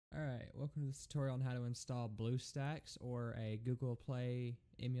welcome to this tutorial on how to install Bluestacks, or a Google Play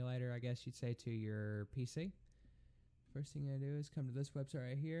emulator, I guess you'd say, to your PC. First thing you're going to do is come to this website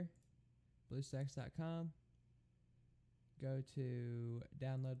right here, bluestacks.com. Go to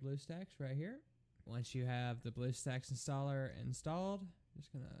download Bluestacks right here. Once you have the Bluestacks installer installed,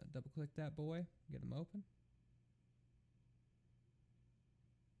 just going to double click that boy, get them open.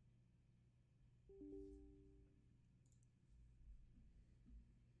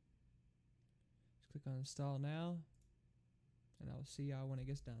 Click on install now, and I will see y'all when it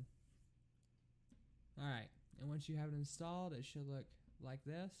gets done. Alright, and once you have it installed, it should look like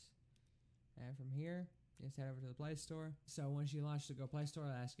this. And from here, you just head over to the Play Store. So once you launch the Google Play Store,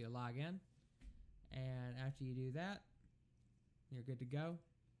 it'll ask you to log in. And after you do that, you're good to go.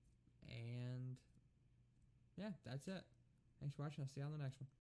 And yeah, that's it. Thanks for watching. I'll see you on the next one.